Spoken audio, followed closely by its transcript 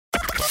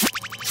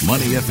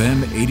Money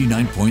FM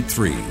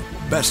 89.3,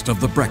 best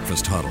of the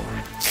breakfast huddle.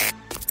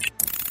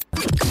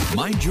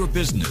 Mind your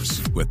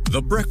business with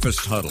the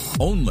breakfast huddle,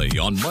 only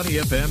on Money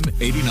FM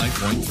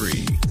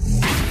 89.3.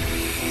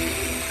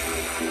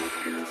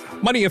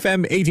 Money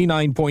FM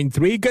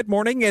 89.3. Good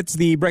morning. It's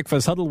the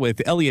Breakfast Huddle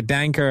with Elliot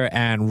Danker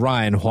and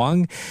Ryan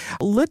Huang.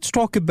 Let's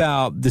talk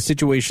about the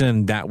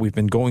situation that we've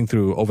been going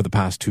through over the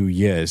past 2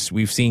 years.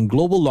 We've seen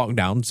global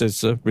lockdowns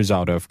as a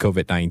result of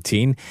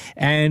COVID-19,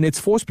 and it's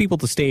forced people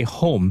to stay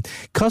home.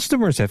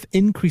 Customers have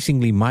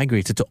increasingly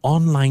migrated to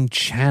online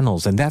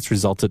channels, and that's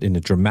resulted in a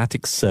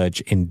dramatic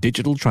surge in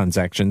digital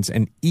transactions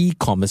and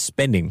e-commerce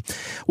spending.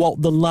 While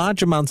the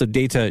large amounts of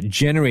data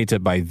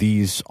generated by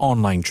these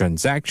online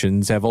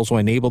transactions have also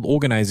enabled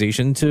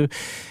organization to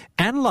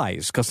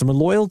analyze customer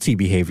loyalty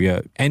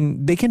behavior,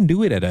 and they can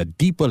do it at a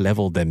deeper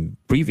level than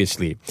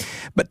previously.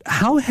 But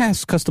how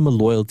has customer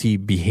loyalty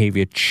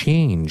behavior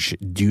changed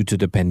due to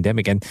the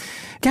pandemic? And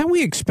can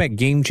we expect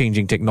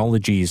game-changing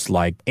technologies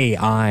like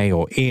AI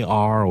or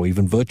AR or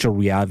even virtual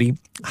reality?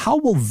 How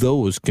will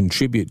those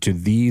contribute to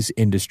these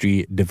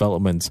industry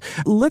developments?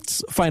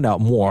 Let's find out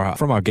more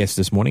from our guest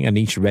this morning,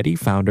 Anish Reddy,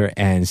 founder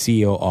and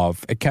CEO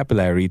of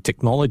Capillary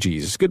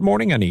Technologies. Good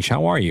morning, Anish.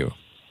 How are you?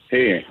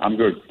 Hey, I'm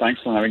good.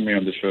 Thanks for having me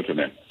on the show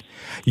today.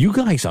 You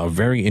guys are a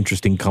very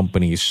interesting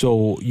company.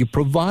 So you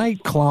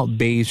provide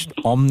cloud-based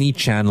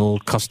omni-channel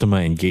customer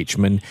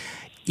engagement,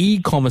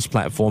 e-commerce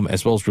platform,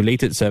 as well as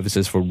related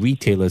services for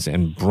retailers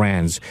and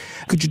brands.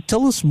 Could you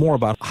tell us more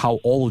about how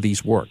all of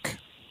these work?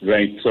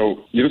 Right.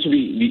 So,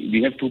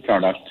 we have two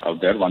products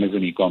out there. One is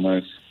an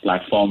e-commerce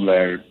platform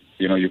where,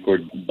 you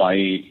could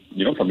buy,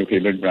 from your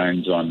favorite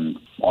brands on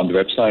the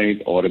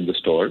website or in the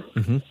store.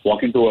 Mm-hmm.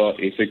 Walk into a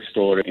ASICS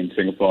store in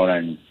Singapore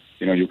and,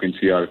 you can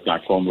see our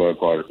platform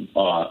work, or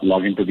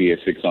log into the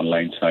ASICS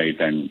online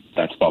site, and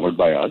that's powered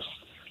by us.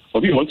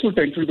 What we also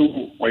tend to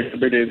do quite a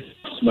bit is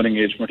customer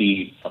engagement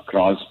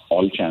across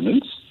all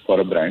channels for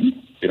a brand.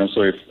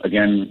 So if,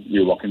 again,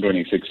 you walk into an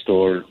ASICS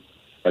store,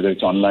 whether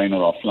it's online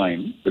or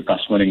offline, the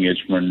customer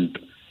engagement,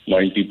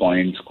 loyalty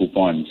points,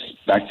 coupons,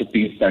 that's a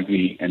piece that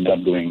we end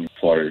up doing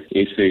for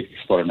ASICS,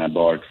 for an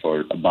Abbott,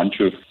 for a bunch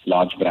of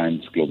large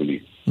brands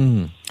globally.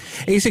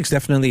 ASICS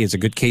definitely is a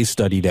good case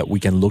study that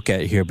we can look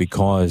at here,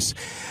 because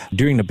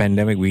during the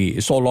pandemic, we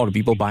saw a lot of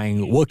people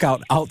buying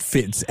workout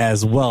outfits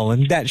as well,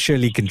 and that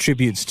surely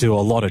contributes to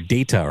a lot of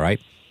data,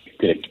 right?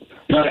 Correct.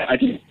 I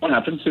think what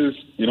happens is,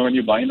 when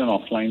you buy in an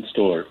offline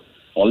store,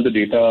 all the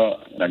data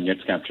that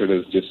gets captured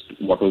is just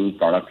what was the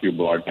product you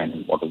bought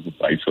and what was the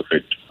price of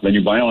it. When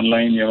you buy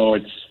online,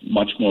 it's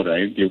much more,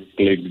 right? You've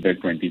clicked the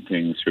 20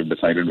 things, you've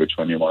decided which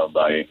one you want to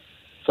buy.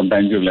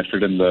 Sometimes you've left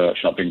it in the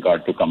shopping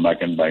cart to come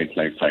back and buy it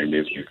like 5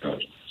 days later.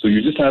 So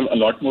you just have a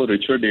lot more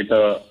richer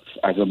data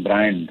as a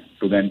brand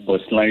to then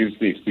personalize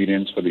the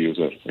experience for the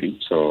user, right?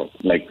 So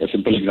like a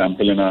simple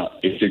example in a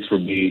ASICS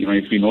would be,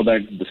 if we know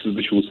that this is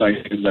the shoe size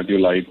that you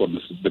like, or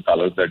this is the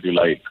colors that you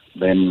like,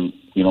 then,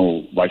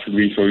 why should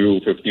we show you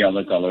 50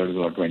 other colors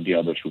or 20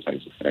 other shoe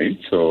sizes, right?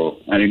 So,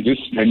 and it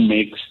just then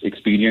makes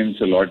experience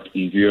a lot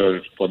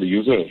easier for the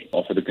user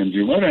or for the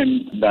consumer,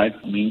 and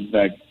that means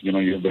that,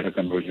 you have better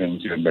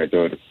conversions, you have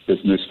better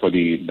business for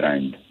the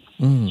brand.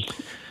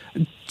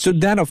 So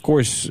that, of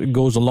course,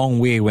 goes a long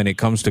way when it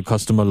comes to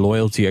customer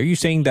loyalty. Are you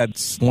saying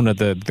that's one of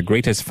the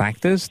greatest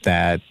factors,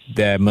 that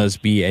there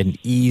must be an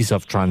ease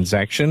of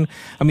transaction?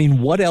 I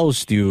mean, what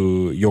else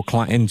do your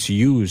clients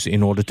use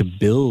in order to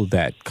build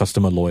that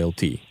customer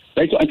loyalty?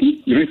 Right. So I think,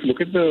 if you look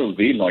at the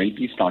way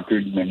loyalty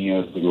started many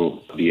years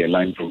ago, the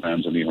airline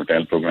programs or the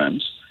hotel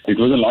programs, it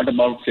was a lot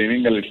about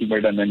saving a little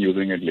bit and then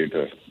using it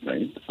later,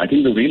 right? I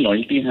think the way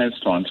loyalty has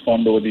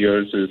transformed over the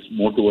years is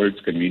more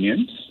towards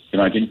convenience.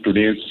 I think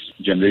today's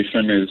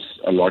generation is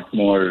a lot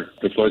more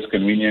prefers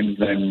convenience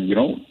than,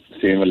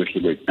 save a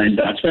little bit. And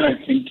that's where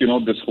I think,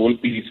 this whole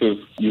piece of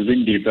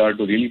using data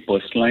to really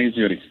personalize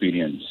your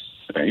experience,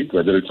 right?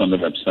 Whether it's on the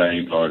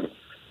website or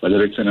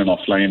whether it's in an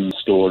offline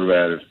store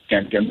where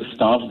can the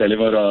staff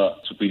deliver a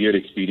superior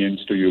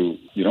experience to you,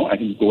 I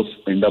think those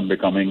end up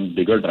becoming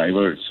bigger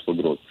drivers for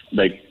growth.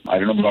 Like, I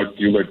don't know about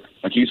you, but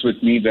at least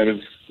with me, there is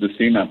the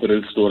same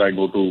apparel store I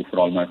go to for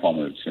all my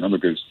formals,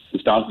 because the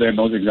staff there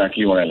knows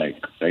exactly what I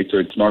like, right? So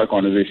it's not a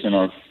conversation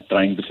of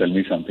trying to sell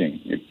me something.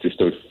 It's just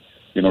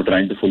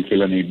trying to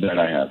fulfill a need that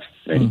I have,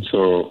 right?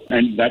 So,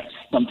 and that's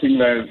something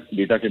where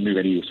data can be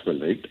very useful,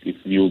 right? If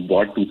you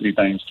bought 2-3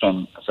 times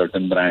from a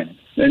certain brand,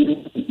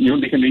 then,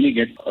 they can really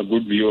get a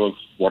good view of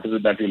what is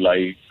it that you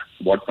like,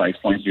 what price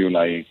points do you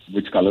like,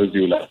 which colors do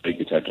you like,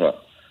 etc.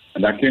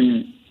 And that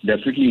can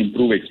definitely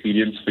improve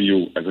experience for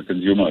you as a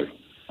consumer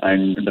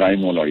and drive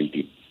more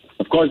loyalty.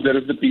 Of course, there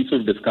is the piece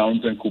of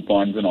discounts and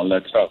coupons and all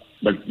that stuff,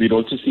 but we're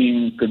also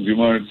seeing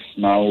consumers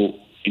now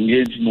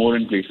engage more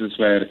in places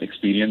where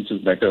experience is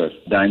better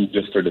than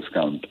just a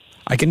discount.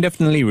 I can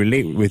definitely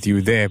relate with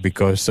you there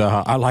because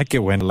I like it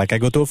when I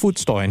go to a food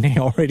store and they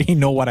already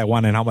know what I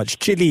want and how much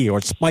chili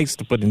or spice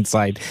to put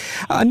inside.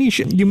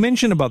 Anish, you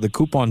mentioned about the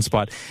coupon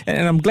spot,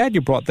 and I'm glad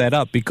you brought that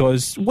up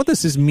because what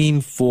does this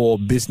mean for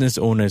business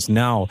owners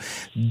now?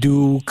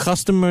 Do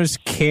customers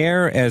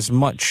care as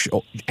much,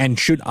 and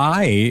should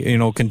I,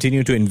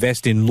 continue to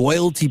invest in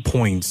loyalty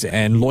points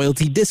and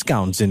loyalty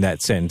discounts in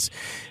that sense?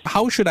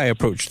 How should I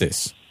approach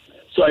this?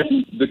 So I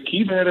think the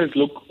key there is,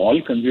 look,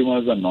 all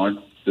consumers are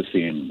not the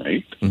same,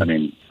 right? I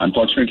mean,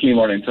 unfortunately,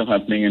 what ends up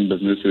happening in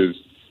business is,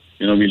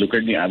 we look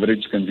at the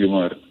average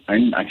consumer,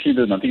 and actually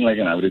there's nothing like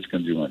an average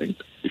consumer, right?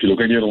 If you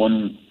look at your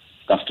own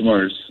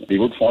customers, they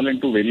would fall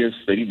into various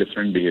very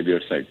different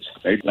behavior sites,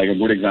 right? Like a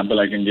good example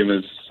I can give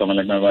is someone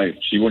like my wife.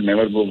 She would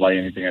never go buy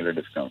anything at a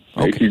discount,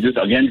 right? Okay. She's just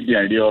against the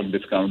idea of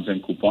discounts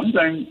and coupons,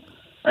 and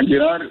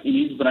there are in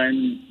each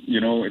brand,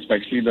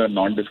 especially the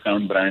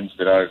non-discount brands,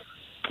 there are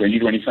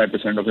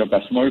 20-25% of your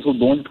customers who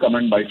don't come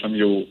and buy from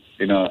you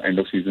in a end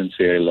of season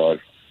sale, or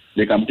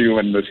they come to you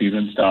when the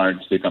season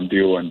starts, they come to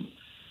you on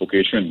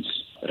occasions,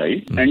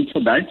 right? And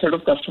for that set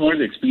of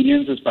customers,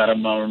 experience is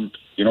paramount,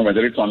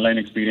 whether it's online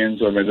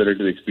experience or whether it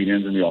is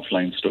experience in the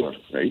offline store,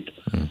 right?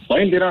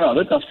 While there are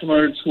other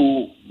customers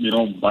who,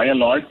 buy a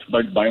lot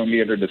but buy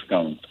only at a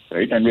discount,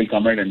 right? And will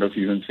come at end of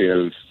season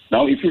sales.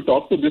 Now, if you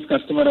talk to this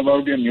customer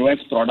about your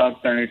newest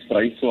product and it's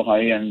priced so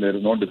high and there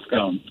is no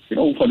discount,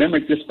 for them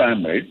it's just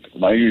spam, right?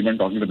 Why are you even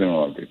talking to them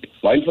about it?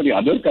 While for the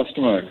other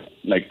customer,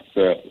 like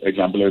the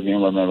example I was giving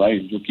about my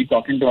wife, you keep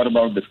talking to her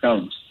about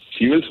discounts,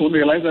 she will soon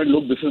realize that,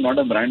 look, this is not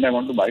a brand I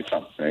want to buy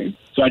from, right?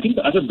 So I think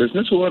as a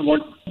business owner,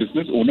 what's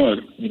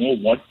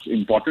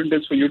important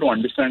is for you to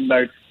understand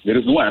that there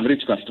is no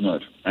average customer.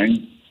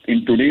 And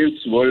in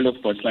today's world of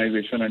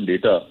personalization and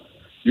data,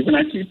 you can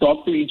actually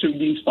talk to each of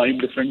these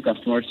 5 different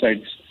customer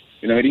sets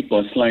in a very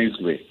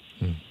personalized way,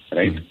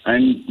 right?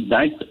 And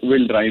that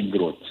will drive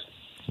growth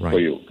for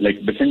you.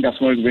 Like different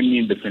customers will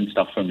need different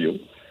stuff from you.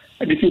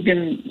 And if you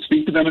can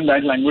speak to them in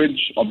that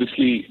language,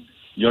 obviously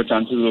your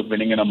chances of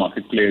winning in a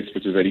marketplace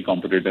which is very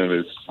competitive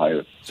is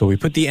higher. So we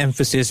put the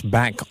emphasis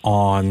back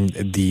on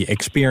the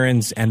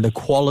experience and the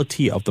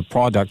quality of the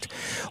product.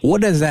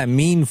 What does that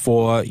mean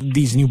for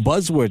these new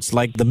buzzwords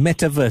like the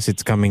metaverse?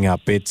 It's coming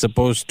up. It's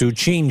supposed to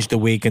change the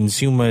way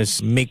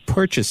consumers make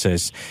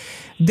purchases.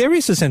 There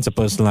is a sense of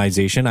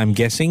personalization, I'm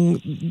guessing.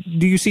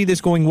 Do you see this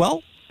going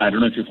well? I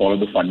don't know if you follow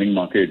the funding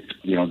market,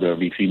 the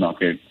VC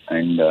market,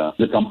 and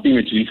the company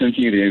which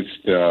recently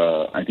raised,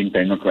 I think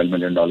 $10 or $12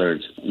 million,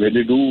 where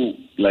they do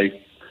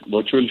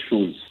virtual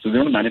shoes. So they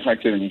don't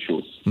manufacture any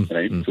shoes,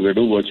 right? So they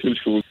do virtual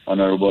shoes on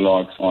a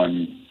Roblox,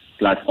 on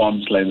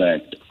platforms like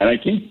that. And I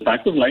think the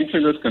fact of life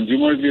is as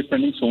consumers, we are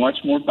spending so much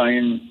more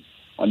time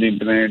on the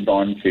internet,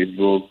 on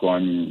Facebook,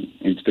 on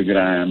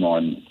Instagram,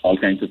 on all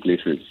kinds of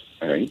places,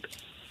 right?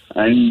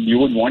 And you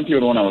would want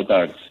your own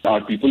avatars. Are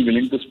people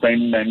willing to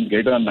spend and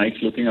get a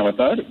nice-looking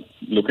avatar?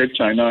 Look at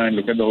China and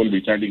look at the whole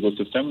WeChat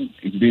ecosystem.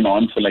 It's been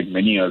on for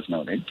many years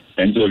now, right?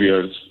 Tens of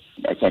years.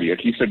 At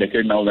least a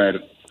decade now where,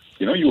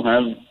 you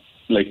have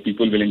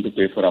people willing to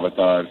pay for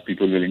avatars,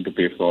 people willing to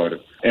pay for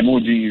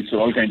emojis,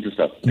 all kinds of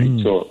stuff, right?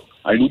 So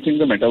I do think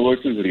the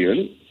metaverse is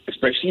real,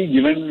 especially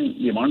given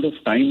the amount of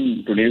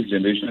time today's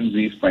generation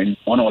we spend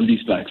on all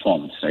these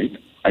platforms, right?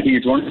 I think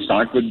it's going to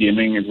start with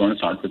gaming, it's going to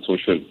start with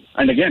social.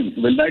 And again,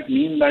 will that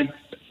mean that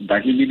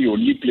will be the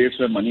only place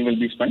where money will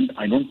be spent?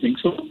 I don't think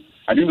so.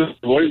 I think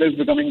the world is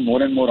becoming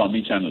more and more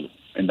omni-channel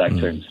in that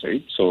sense,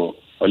 right? So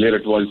earlier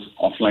it was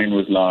offline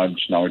was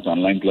large, now it's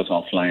online plus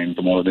offline,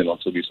 tomorrow there'll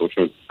also be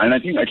social. And I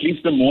think at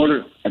least the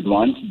more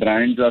advanced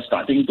brands are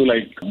starting to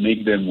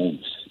make their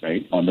moves,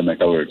 right, on the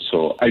metaverse.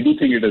 So I do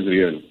think it is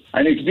real.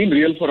 And it's been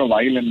real for a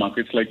while in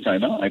markets like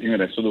China. I think the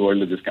rest of the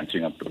world is just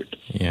catching up to it.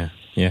 Yeah.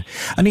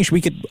 Anish,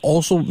 we could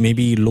also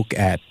maybe look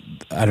at,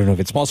 I don't know if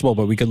it's possible,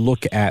 but we could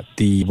look at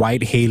the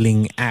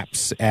ride-hailing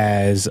apps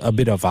as a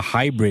bit of a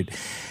hybrid.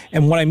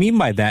 And what I mean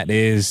by that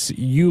is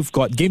you've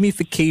got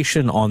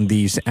gamification on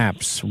these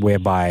apps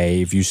whereby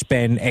if you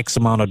spend X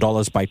amount of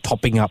dollars by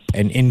topping up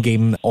an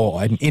in-game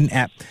or an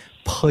in-app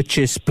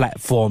purchase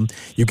platform,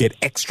 you get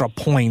extra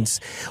points.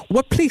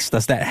 What place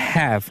does that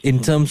have in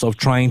terms of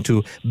trying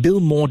to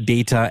build more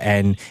data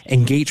and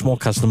engage more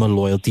customer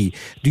loyalty?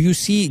 Do you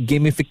see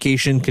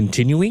gamification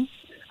continuing?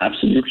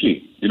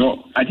 Absolutely.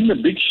 I think the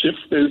big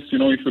shift is, if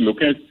you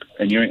look at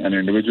an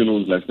individual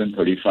who's less than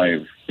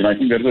 35, I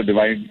think there's a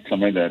divide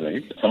somewhere there,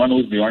 right? Someone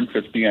who's beyond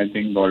 50, I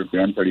think, or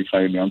beyond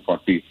 35, beyond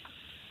 40,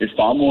 is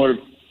far more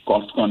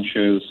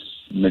cost-conscious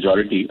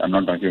majority. I'm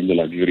not talking the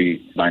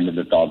luxury band at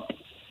the top.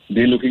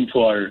 They're looking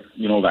for,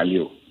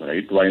 value,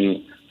 right?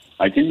 While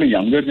I think the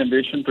younger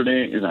generation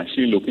today is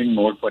actually looking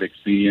more for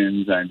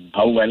experience and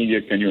how well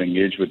can you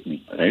engage with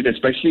me, right?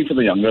 Especially for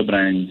the younger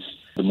brands,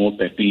 the more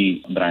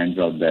peppy brands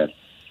out there.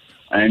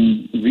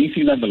 And we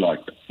see that a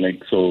lot.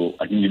 So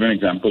I can give you an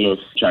example of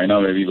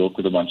China where we work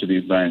with a bunch of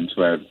these brands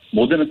where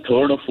more than a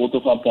third or fourth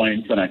of our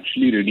points are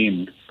actually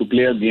redeemed to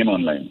play a game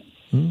online.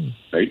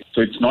 right?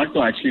 So it's not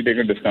to actually take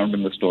a discount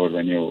in the store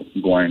when you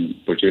go and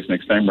purchase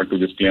next time, but to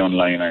just play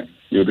online and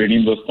you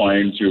redeem those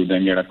points, you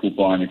then get a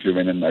coupon if you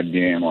win in that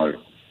game, or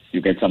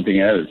you get something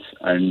else.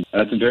 And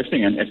that's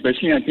interesting. And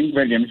especially I think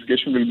where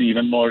gamification will be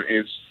even more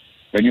is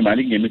when you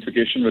marry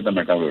gamification with the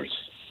metaverse.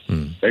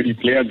 Right? You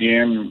play a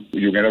game,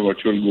 you get a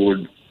virtual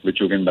good,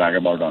 which you can brag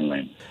about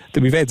online.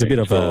 To be fair, it's a bit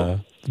of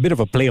a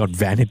play on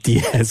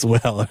vanity as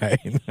well, right?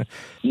 I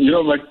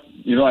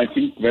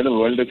think where the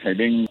world is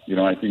heading,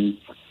 I think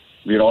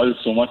we're all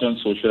so much on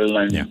social,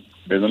 and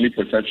there's only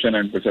perception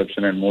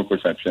and more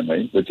perception,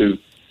 right?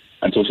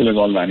 And social is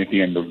all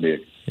vanity end of day.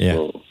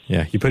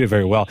 Yeah, you put it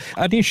very well.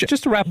 Anish,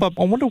 just to wrap up,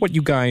 I wonder what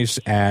you guys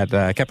at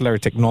Capillary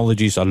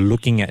Technologies are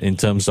looking at in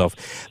terms of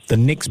the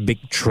next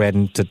big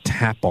trend to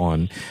tap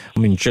on. I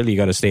mean, surely you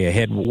got to stay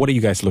ahead. What are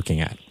you guys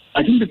looking at?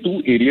 I think the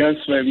two areas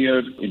where we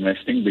are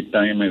investing big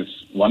time is,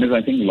 one is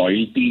I think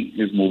loyalty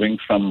is moving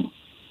from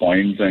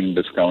points and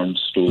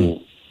discounts to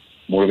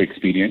more of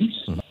experience.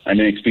 And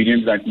in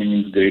experience, that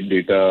means great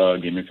data,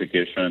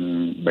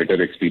 gamification,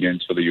 better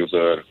experience for the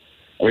user,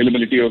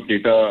 availability of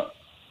data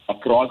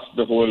across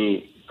the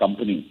whole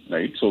company,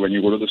 right? So when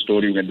you go to the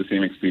store, you get the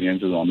same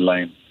experience as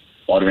online,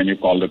 or when you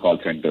call the call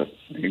center,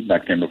 right?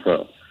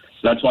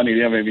 That's one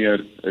area where we are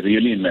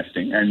really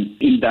investing.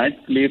 And in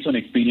that place on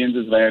experience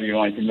is where,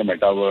 I think the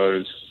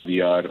metaverse,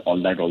 VR,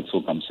 all that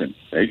also comes in,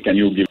 right? Can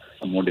you give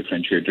a more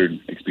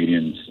differentiated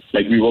experience?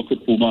 Like we work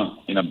with Puma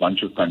in a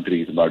bunch of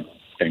countries, about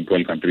 10,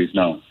 12 countries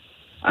now.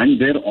 And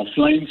their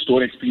offline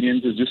store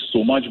experience is just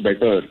so much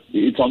better.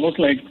 It's almost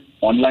like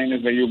online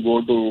is where you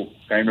go to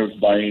kind of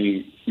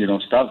buy,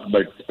 stuff,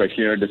 but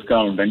especially at a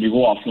discount. And you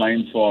go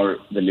offline for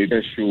the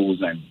latest shoes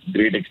and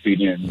great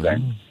experience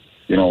and,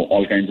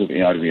 all kinds of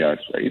AR, VRs,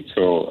 right?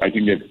 So I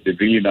think they've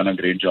really done a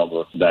great job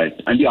of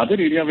that. And the other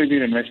area where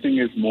we're investing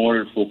is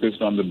more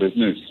focused on the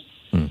business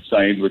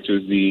side, which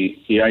is the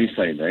AI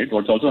side, right?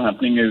 What's also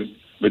happening is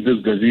with this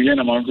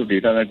gazillion amounts of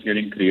data that's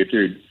getting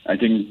created, I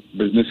think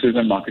businesses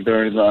and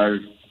marketers are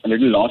a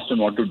little lost on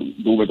what to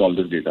do with all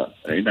this data,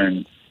 right?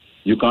 And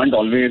you can't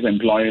always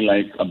employ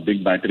like a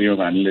big battery of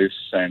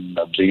analysts and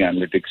a big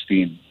analytics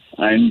team.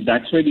 And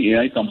that's where the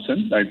AI comes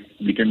in, that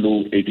we can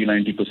do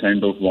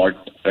 80-90% of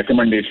what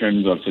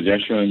recommendations or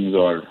suggestions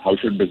or how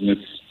should business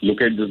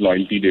look at this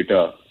loyalty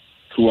data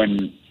through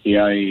an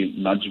AI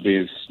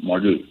nudge-based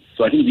model.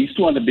 So I think these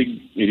two are the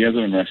big areas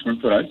of investment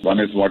for us. One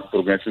is what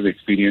progresses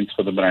experience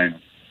for the brand.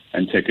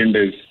 And second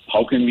is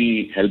how can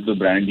we help the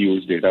brand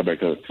use data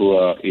better through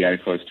a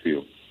AI-first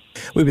view.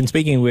 We've been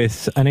speaking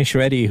with Anish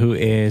Reddy, who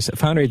is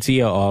founder and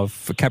CEO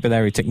of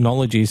Capillary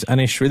Technologies.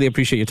 Anish, really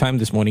appreciate your time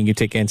this morning. You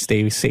take care and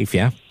stay safe,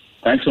 yeah?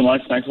 Thanks so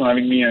much. Thanks for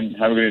having me, and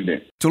have a great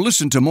day. To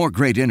listen to more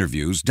great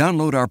interviews,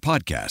 download our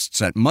podcasts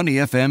at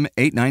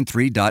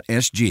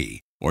moneyfm893.sg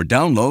or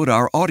download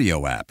our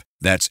audio app.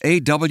 That's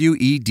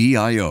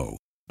AWEDIO.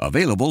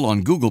 Available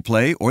on Google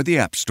Play or the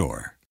App Store.